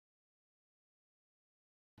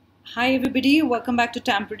Hi everybody, welcome back to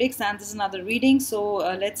Tam Predicts, and this is another reading. So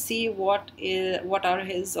let's see what are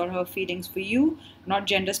his or her feelings for you. Not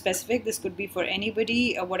gender specific. This could be for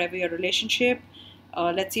anybody, whatever your relationship.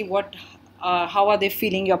 Let's see how are they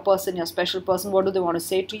feeling, your person, your special person. What do they want to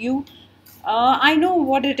say to you? I know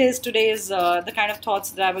what it is today is the kind of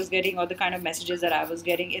thoughts that I was getting or the kind of messages that I was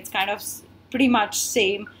getting. It's kind of pretty much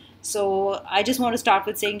same. So I just want to start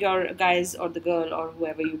with saying your guys or the girl or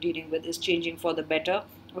whoever you're dealing with is changing for the better.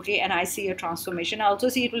 Okay, and I see a transformation. I also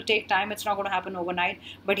see it will take time. It's not going to happen overnight.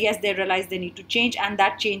 But yes, they realize they need to change, and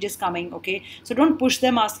that change is coming. Okay, so don't push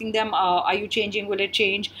them, asking them, "Are you changing? Will it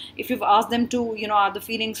change?" If you've asked them to, are the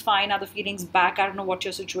feelings fine? Are the feelings back? I don't know what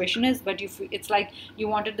your situation is, but it's like you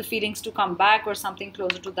wanted the feelings to come back or something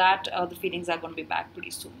closer to that. The feelings are going to be back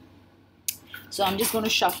pretty soon. So I'm just going to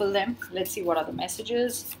shuffle them. Let's see what are the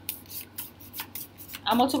messages.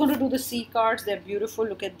 I'm also going to do the C cards. They're beautiful.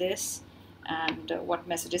 Look at this. And what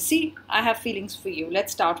messages? See, I have feelings for you.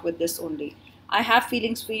 Let's start with this only. I have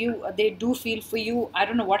feelings for you. They do feel for you. I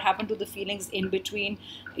don't know what happened to the feelings in between.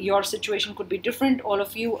 Your situation could be different. All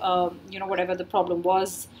of you, whatever the problem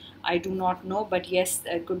was, I do not know, but yes,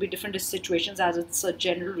 it could be different situations as it's a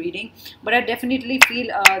general reading. But I definitely feel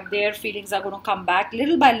their feelings are going to come back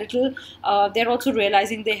little by little. They're also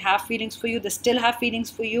realizing they have feelings for you. They still have feelings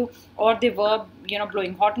for you, or they were,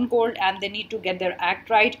 blowing hot and cold, and they need to get their act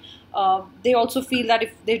right. They also feel that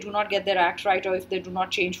if they do not get their act right, or if they do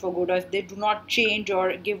not change for good, or if they do not change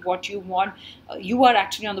or give what you want, you are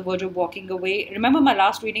actually on the verge of walking away. Remember my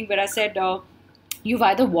last reading where I said, you've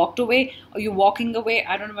either walked away or you're walking away.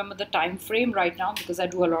 I don't remember the time frame right now because I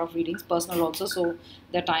do a lot of readings, personal also, so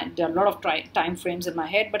there are a lot of time frames in my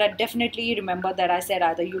head, but I definitely remember that I said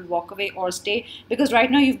either you'll walk away or stay, because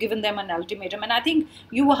right now you've given them an ultimatum, and I think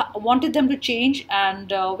you wanted them to change,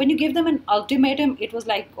 and when you give them an ultimatum, it was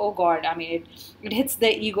like, oh God, I mean, it hits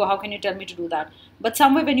their ego. How can you tell me to do that? But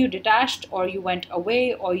somewhere when you detached, or you went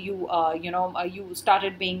away, or you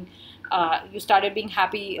started being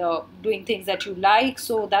happy, doing things that you like.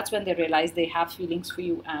 So that's when they realize they have feelings for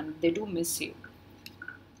you and they do miss you.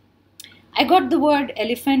 I got the word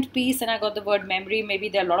elephant piece and I got the word memory. Maybe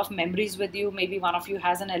there are a lot of memories with you. Maybe one of you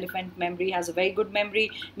has an elephant memory, has a very good memory.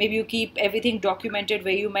 Maybe you keep everything documented,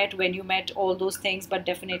 where you met, when you met, all those things. But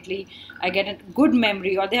definitely I get a good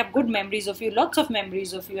memory, or they have good memories of you, lots of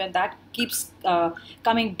memories of you, and that keeps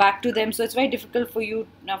coming back to them. So it's very difficult for you,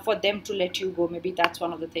 for them to let you go. Maybe that's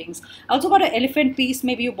one of the things. I also got an elephant piece.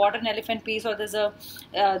 Maybe you bought an elephant piece, or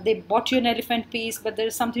they bought you an elephant piece, but there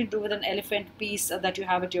is something to do with an elephant piece that you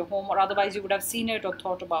have at your home, or otherwise you would have seen it or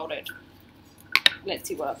thought about it. Let's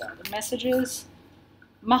see what are the other messages.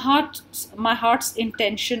 My heart's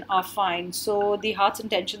intention are fine. So the heart's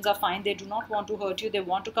intentions are fine. They do not want to hurt you. They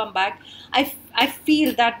want to come back. I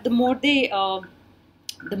feel that the more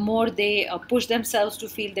they push themselves to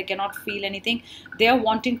feel they cannot feel anything, they are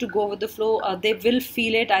wanting to go with the flow. They will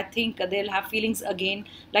feel it. I think they'll have feelings again.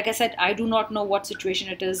 Like I said, I do not know what situation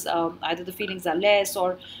it is. Either the feelings are less,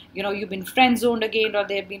 or you've been friend zoned again, or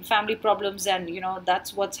there have been family problems, and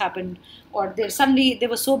that's what's happened. Or they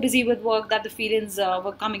were so busy with work that the feelings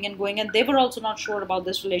were coming and going, and they were also not sure about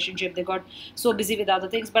this relationship. They got so busy with other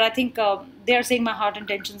things. But I think they are saying my heart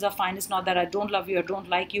intentions are fine. It's not that I don't love you, or don't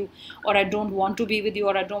like you, or I don't want to be with you,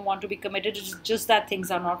 or I don't want to be committed. It's just that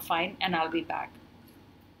things are not fine, and I'll be back.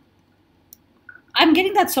 I'm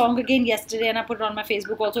getting that song again yesterday, and I put it on my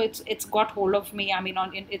Facebook also. It's got hold of me. I mean,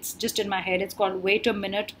 it's just in my head. It's called "Wait a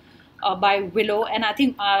Minute" by Willow, and I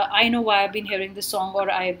think I know why I've been hearing this song,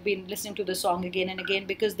 or I've been listening to the song again and again,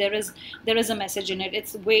 because there is a message in it.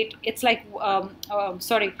 It's wait. It's like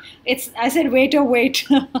sorry. I said wait or wait.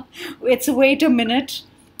 It's wait a minute.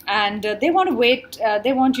 And they want to wait.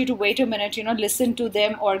 They want you to wait a minute. Listen to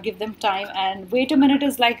them or give them time. And wait a minute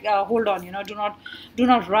is like hold on. Do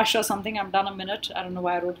not rush or something. I'm done a minute. I don't know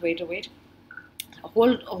why I wrote wait or wait.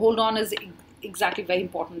 Hold on is exactly very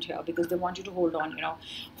important here, because they want you to hold on.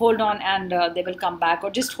 Hold on, and they will come back. Or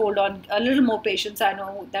just hold on. A little more patience. I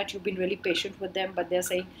know that you've been really patient with them, but they're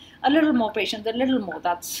saying a little more patience, a little more.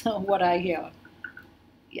 That's what I hear.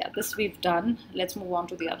 Yeah, this we've done. Let's move on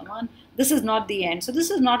to the other one. This is not the end. So this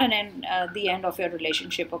is not an end, the end of your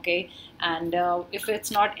relationship, okay? And if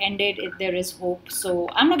it's not ended, there is hope. So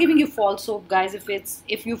I'm not giving you false hope, guys.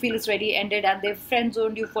 If you feel it's already ended and they've friend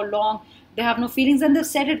zoned you for long, they have no feelings, and they've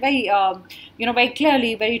said it very very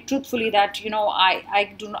clearly, very truthfully, that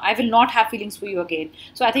I will not have feelings for you again.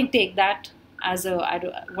 So I think take that. as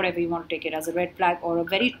a, whatever you want to take it, as a red flag or a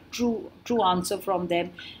very true answer from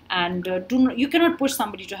them. And you cannot push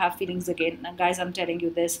somebody to have feelings again. And guys, I'm telling you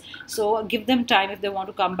this. So give them time. If they want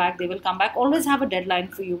to come back, they will come back. Always have a deadline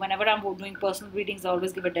for you. Whenever I'm doing personal readings, I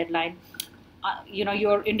always give a deadline.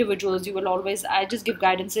 You're individuals, you will always, I just give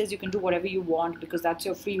guidances. You can do whatever you want because that's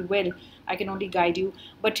your free will. I can only guide you.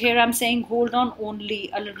 But here I'm saying hold on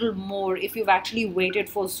only a little more. If you've actually waited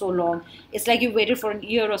for so long, it's like you waited for an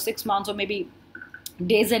year or 6 months or maybe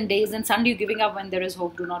days and days, and suddenly you're giving up when there is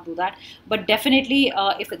hope. Do not do that. But definitely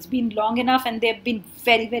if it's been long enough and they've been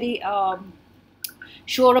very, very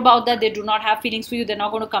sure about that, they do not have feelings for you, they're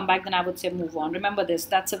not going to come back, then I would say move on. Remember this,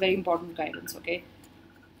 that's a very important guidance. Okay,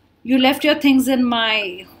 you left your things in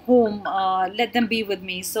my home, let them be with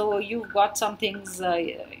me. So you've got some things,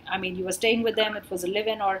 I mean, you were staying with them, it was a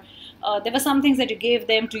live-in, or there were some things that you gave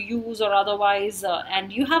them to use or otherwise,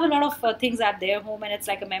 and you have a lot of things at their home, and it's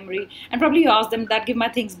like a memory. And probably you ask them that, give my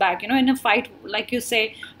things back. In a fight, like you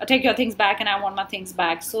say, take your things back and I want my things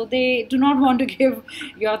back. So they do not want to give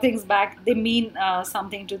your things back. They mean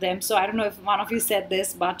something to them. So I don't know if one of you said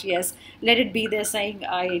this, but yes, let it be. They're saying,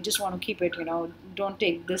 I just want to keep it, don't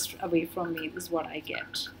take this away from me. This is what I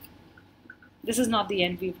get. This is not the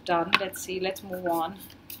end we've done. Let's see. Let's move on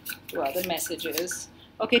to other messages.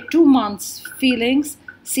 Okay, 2 months, feelings,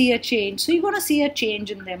 see a change. So you're going to see a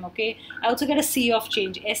change in them, okay? I also get a sea of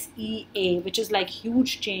change, SEA, which is like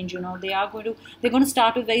huge change, they're going to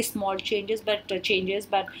start with very small changes,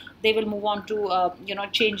 but they will move on to,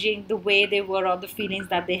 changing the way they were or the feelings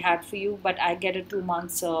that they had for you. But I get a 2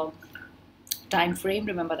 months time frame,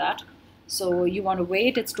 remember that. So you want to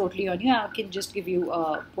wait, it's totally on you. I can just give you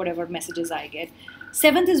whatever messages I get.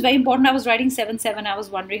 7th is very important. I was writing 7. I was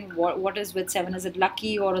wondering what is with 7. Is it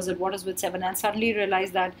lucky or is it what is with 7? And suddenly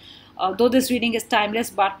realized that though this reading is timeless,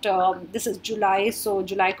 but this is July, so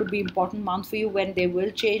July could be important month for you when they will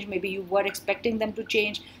change. Maybe you were expecting them to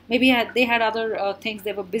change. Maybe they had other things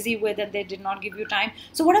they were busy with and they did not give you time.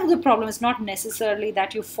 So whatever the problem is, not necessarily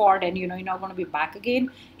that you fought and you're not going to be back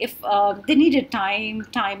again. If they needed time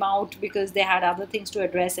out because they had other things to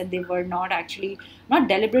address and they were not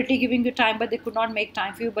deliberately giving you time, but they could not make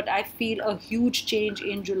time for you. But I feel a huge change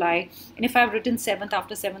in July. And if I've written 7th,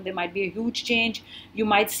 after 7th, there might be a huge change. You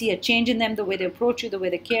might see a change in them, the way they approach you, the way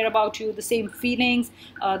they care about you, the same feelings.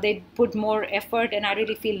 They put more effort, and I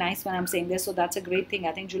really feel nice when I'm saying this. So that's a great thing.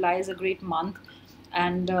 I think July is a great month.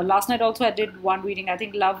 And last night also I did one reading, I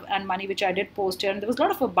think Love and Money, which I did post here. And there was a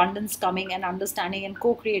lot of abundance coming and understanding and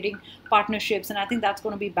co-creating partnerships. And I think that's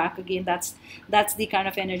going to be back again. That's the kind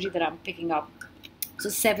of energy that I'm picking up. So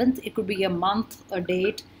 7th, it could be a month, a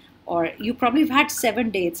date, or you probably have had 7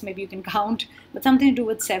 dates, maybe you can count, but something to do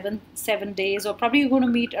with 7 days, or probably you're going to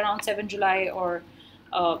meet around 7 July, or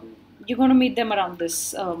you're going to meet them around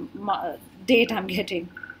this date I'm getting.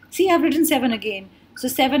 See, I've written 7 again. So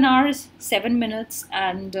 7 hours, 7 minutes,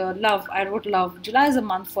 and love. I wrote love. July is a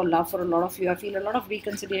month for love for a lot of you. I feel a lot of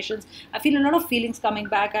reconciliations. I feel a lot of feelings coming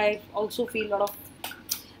back. I also feel a lot of,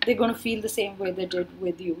 they're going to feel the same way they did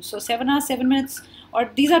with you. So 7 hours, 7 minutes, or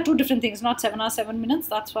these are two different things, not 7 hours, 7 minutes.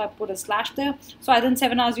 That's why I put a slash there. So either in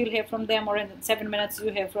 7 hours you'll hear from them, or in 7 minutes you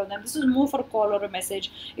hear from them. This is more for a call or a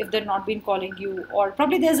message if they've not been calling you, or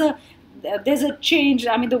probably there's a change,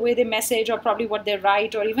 I mean, the way they message, or probably what they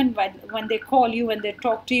write, or even when they call you and they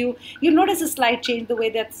talk to you, you'll notice a slight change, the way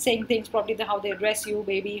they're saying things, probably how they address you,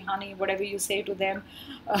 baby, honey, whatever you say to them,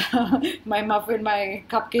 my muffin, my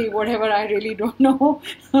cupcake, whatever, I really don't know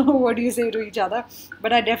what do you say to each other.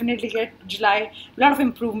 But I definitely get July, a lot of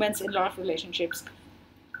improvements in a lot of relationships.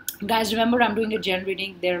 Guys, remember, I'm doing a gen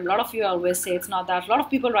reading. There are a lot of you always say it's not that. A lot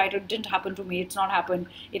of people write, it didn't happen to me, it's not happened,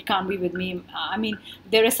 it can't be with me. I mean,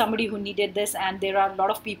 there is somebody who needed this, and there are a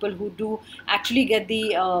lot of people who do actually get the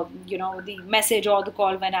the message or the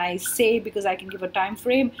call when I say, because I can give a time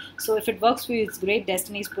frame. So if it works for you, it's great.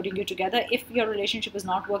 Destiny is putting you together. If your relationship is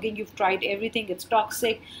not working, you've tried everything, it's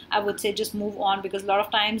toxic, I would say just move on, because a lot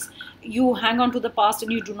of times you hang on to the past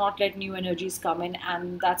and you do not let new energies come in,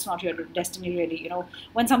 and that's not your destiny really.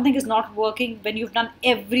 When something is not working, when you've done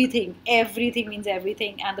everything means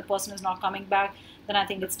everything, and the person is not coming back, then I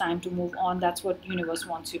think it's time to move on. That's what universe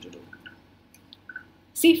wants you to do.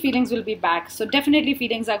 See, feelings will be back. So definitely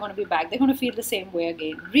feelings are going to be back. They're going to feel the same way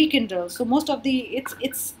again. Rekindle. So most of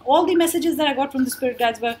it's all the messages that I got from the spirit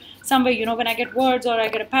guides were somewhere, when I get words, or I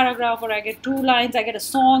get a paragraph, or I get 2 lines, I get a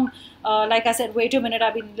song. Like I said, wait a minute,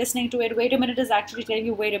 I've been listening to it. Wait a minute is actually telling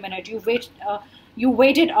you, wait a minute. You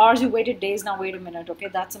waited hours, you waited days, now wait a minute. Okay,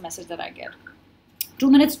 that's a message that I get.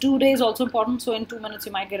 2 minutes, 2 days also important. So in 2 minutes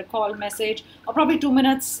you might get a call, message, or probably 2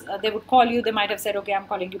 minutes they would call you. They might have said, okay, I'm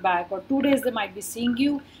calling you back. Or 2 days they might be seeing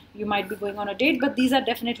you. You might be going on a date. But these are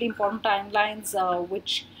definitely important timelines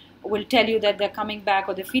which will tell you that they're coming back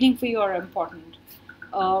or they're feeling for you are important.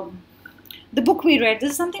 The book we read,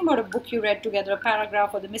 this is something about a book you read together, a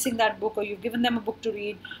paragraph, or they're missing that book, or you've given them a book to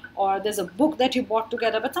read, or there's a book that you bought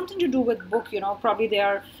together, but something to do with book, probably they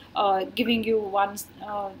are giving you one,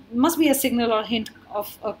 must be a signal or hint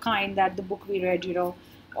of a kind that the book we read,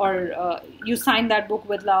 or you signed that book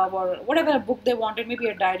with love, or whatever book they wanted, maybe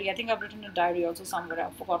a diary. I think I've written a diary also somewhere,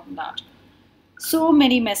 I've forgotten that. So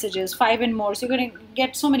many messages, 5 and more. So you're going to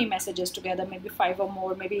get so many messages together, maybe 5 or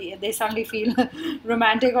more. Maybe they suddenly feel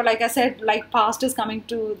romantic, or like I said, like past is coming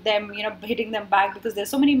to them, hitting them back, because there's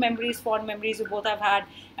so many memories, fond memories you both have had,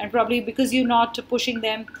 and probably because you're not pushing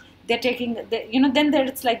them, they're taking, then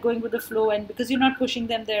it's like going with the flow, and because you're not pushing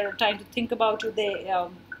them, they're trying to think about you.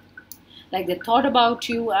 They thought about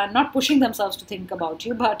you and not pushing themselves to think about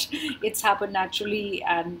you, but it's happened naturally,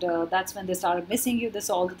 and that's when they started missing you. This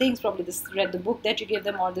all the things, probably this read the book that you gave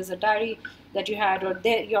them, or there's a diary that you had, or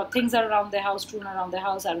your things are around their house, strewn around their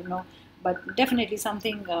house, I don't know, but definitely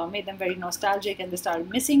something made them very nostalgic and they started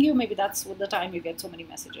missing you. Maybe that's the time you get so many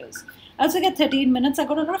messages. I also get 13 minutes. I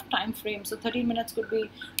got a lot of time frames, so 13 minutes could be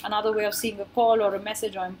another way of seeing a call or a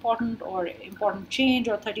message or important change,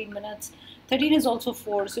 or 13 minutes. 13 is also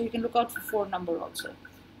 4, so you can look out for 4 number also.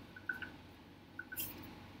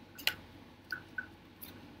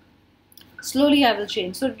 Slowly I will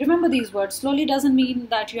change. So remember these words. Slowly doesn't mean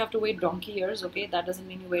that you have to wait donkey years, okay? That doesn't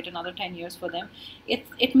mean you wait another 10 years for them.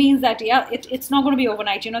 It means that, yeah, it's not going to be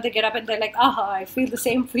overnight. They get up and they're like, aha, I feel the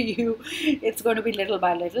same for you. It's going to be little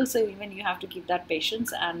by little. So even you have to keep that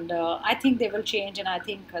patience. And I think they will change, and I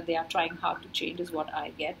think they are trying hard to change is what I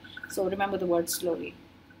get. So remember the word slowly.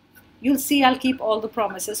 You'll see I'll keep all the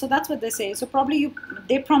promises. So that's what they say. So probably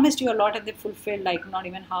they promised you a lot and they fulfilled like not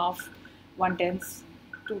even half, 1/10,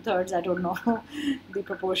 2/3, I don't know the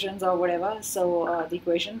proportions or whatever. So the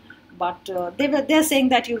equation. But they're saying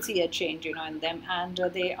that you'll see a change, in them, and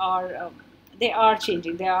they are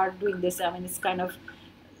changing. They are doing this. I mean, it's kind of,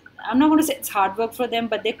 I'm not going to say it's hard work for them,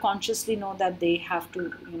 but they consciously know that they have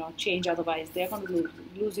to, change. Otherwise, they're going to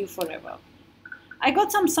lose you forever. I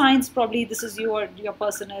got some signs, probably this is you or your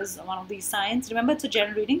person is one of these signs. Remember, it's a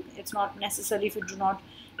general reading. It's not necessarily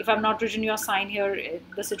if I'm not written your sign here,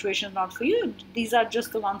 the situation is not for you. These are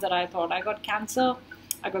just the ones that I thought. I got Cancer,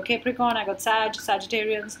 I got Capricorn, I got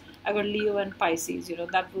Sagittarians, I got Leo and Pisces.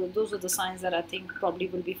 Those are the signs that I think probably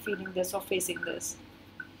will be feeling this or facing this.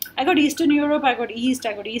 I got Eastern Europe, I got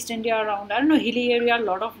East India around, I don't know, hilly area, a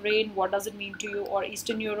lot of rain. What does it mean to you? Or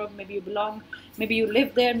Eastern Europe, maybe you belong, maybe you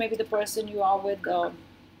live there, maybe the person you are with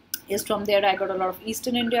is from there. I got a lot of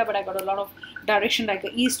Eastern India, but I got a lot of direction, like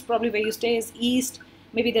a East, probably where you stay is East.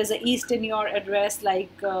 Maybe there's a East in your address,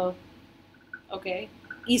 like, okay,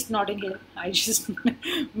 East Notting Hill. I just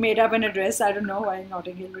made up an address, I don't know why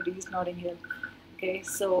Notting Hill, but East Notting Hill. Okay,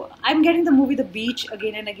 so I'm getting the movie The Beach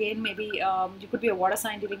again and again. Maybe you could be a water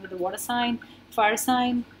sign, dealing with the water sign, fire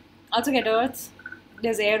sign. Also get Earth.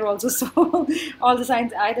 There's air also. So all the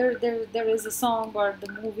signs, either there is a song or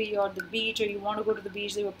the movie or the beach, or you want to go to the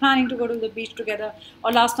beach. They were planning to go to the beach together.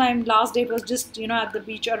 Or last date was just, at the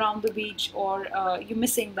beach, around the beach, or you're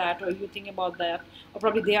missing that, or you think about that. Or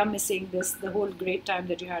probably they are missing the whole great time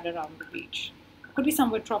that you had around the beach. Could be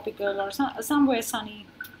somewhere tropical or somewhere sunny.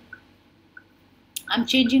 I'm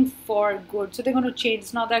changing for good. So they're going to change.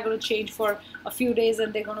 It's not that they're going to change for a few days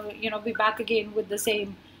and they're going to, be back again with the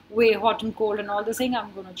same way, hot and cold and all this thing.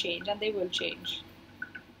 I'm going to change, and they will change.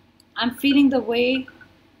 I'm feeling the way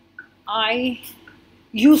I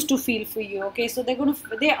used to feel for you. Okay, so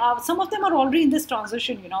some of them are already in this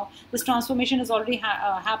transition. This transformation has already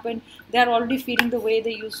happened. They're already feeling the way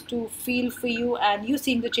they used to feel for you, and you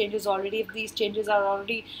seeing the changes already. If these changes are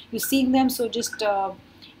already, you're seeing them, so just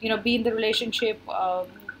be in the relationship,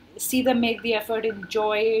 see them make the effort,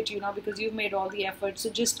 enjoy it, because you've made all the effort. So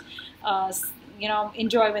just,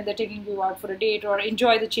 enjoy when they're taking you out for a date, or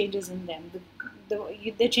enjoy the changes in them.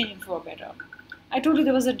 They're changing for better. I told you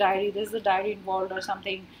there was a diary. There's a diary involved or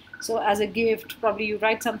something. So as a gift, probably you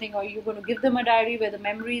write something, or you're going to give them a diary where the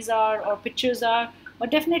memories are or pictures are. But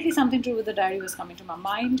definitely something to do with the diary was coming to my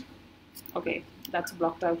mind. Okay, that's a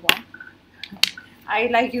blocked out one. I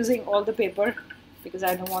like using all the paper, because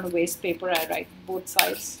I don't want to waste paper. I write both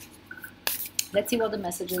sides. Let's see what the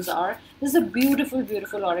messages are. This is a beautiful,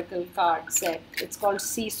 beautiful oracle card set. It's called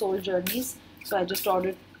Sea Soul Journeys. So I just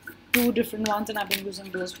ordered 2 different ones, and I've been using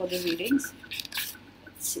those for the readings.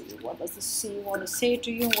 Let's see, what does the sea want to say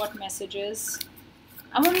to you? What messages?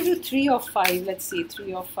 I want to do 3 or 5. Let's see,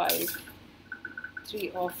 3 or 5. 3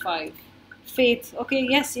 or 5. Faith. Okay,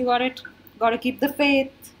 yes, you got it. Got to keep the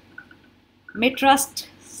faith. May trust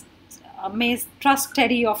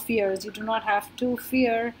steady your fears. You do not have to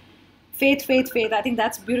fear. Faith, faith, faith. I think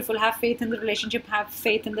that's beautiful. Have faith in the relationship. Have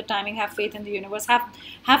faith in the timing. Have faith in the universe.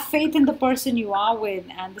 Have faith in the person you are with,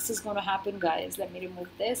 and this is going to happen, guys. Let me remove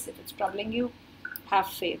this if it's troubling you. Have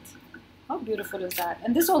faith. How beautiful is that?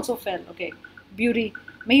 And this also fell. Okay, beauty.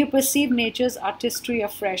 May you perceive nature's artistry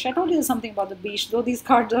afresh. I told you something about the beach, though these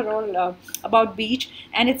cards are all about beach.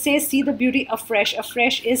 And it says, see the beauty afresh.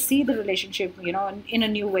 Afresh is see the relationship, you know, in a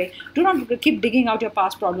new way. Do not keep digging out your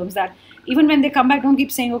past problems. That even when they come back, don't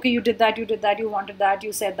keep saying, okay, you did that, you wanted that,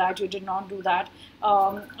 you said that, you did not do that.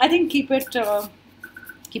 I think keep it a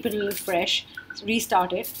little fresh.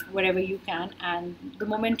 Restart it wherever you can. And the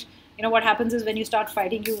moment, you know, what happens is when you start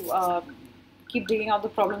fighting, you keep digging out the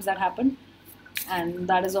problems that happen. And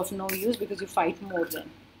that is of no use because you fight more then.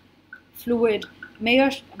 Fluid.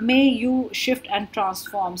 May you shift and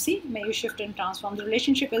transform. See, may you shift and transform. The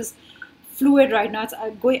relationship is fluid right now. It's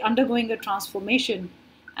undergoing a transformation,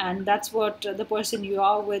 and that's what the person you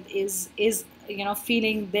are with is you know,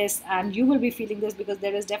 feeling this, and you will be feeling this because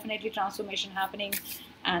there is definitely transformation happening,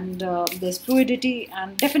 and there's fluidity,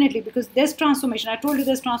 and definitely because there's transformation. I told you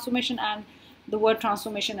there's transformation, and the word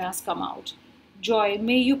transformation has come out. Joy.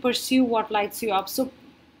 May you pursue what lights you up. So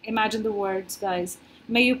imagine the words, guys.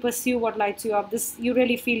 May you pursue what lights you up. This, you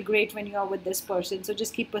really feel great when you are with this person. So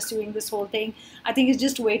just keep pursuing this whole thing. I think it's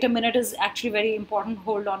just wait a minute is actually very important.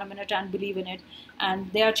 Hold on a minute and believe in it.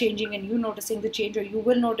 And they are changing, and you noticing the change, or you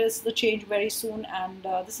will notice the change very soon. And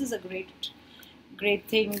this is a great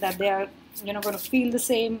thing that they are, you know, going to feel the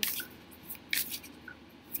same.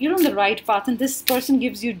 You're on the right path, and this person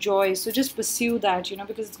gives you joy, so just pursue that, you know,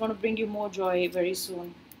 because it's going to bring you more joy very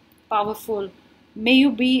soon. Powerful. May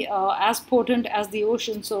you be as potent as the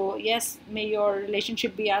ocean. So yes, may your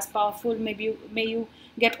relationship be as powerful. May you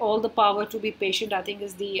get all the power to be patient, I think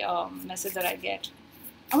is the message that I get.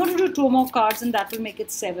 I want to do 2 more cards, and that will make it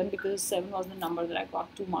 7 because 7 was the number that I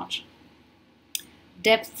got too much.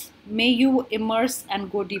 Depth. May you immerse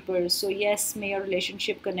and go deeper. So yes, may your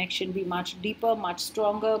relationship connection be much deeper, much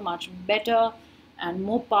stronger, much better, and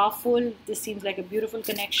more powerful. This seems like a beautiful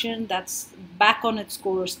connection that's back on its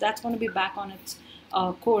course. That's going to be back on its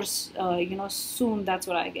course, you know, soon. That's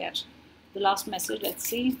what I get. The last message, let's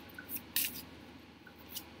see.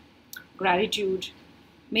 Gratitude.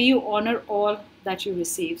 May you honor all that you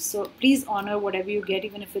receive. So please honor whatever you get,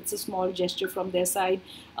 even if it's a small gesture from their side.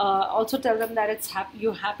 Also tell them that it's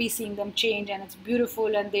you're happy seeing them change, and it's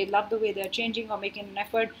beautiful, and they love the way they're changing or making an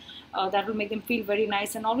effort. That will make them feel very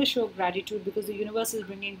nice. And always show gratitude because the universe is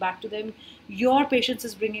bringing back to them. Your patience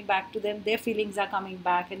is bringing back to them. Their feelings are coming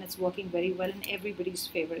back, and it's working very well in everybody's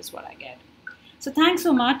favor is what I get. So thanks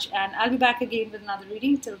so much, and I'll be back again with another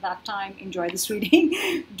reading. Till that time, enjoy this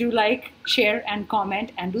reading. Do like, share, and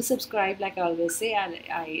comment, and do subscribe. Like I always say,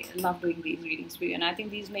 I love doing these readings for you, and I think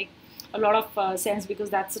these make a lot of sense because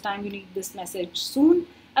that's the time you need this message soon.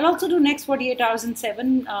 I'll also do next 48 hours and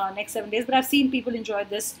next 7 days, but I've seen people enjoy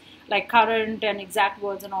this, like current and exact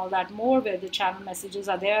words and all that more, where the channel messages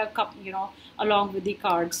are there, you know, along with the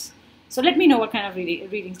cards. So let me know what kind of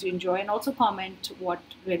readings you enjoy, and also comment what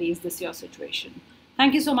really is this your situation.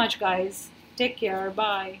 Thank you so much, guys. Take care.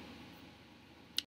 Bye.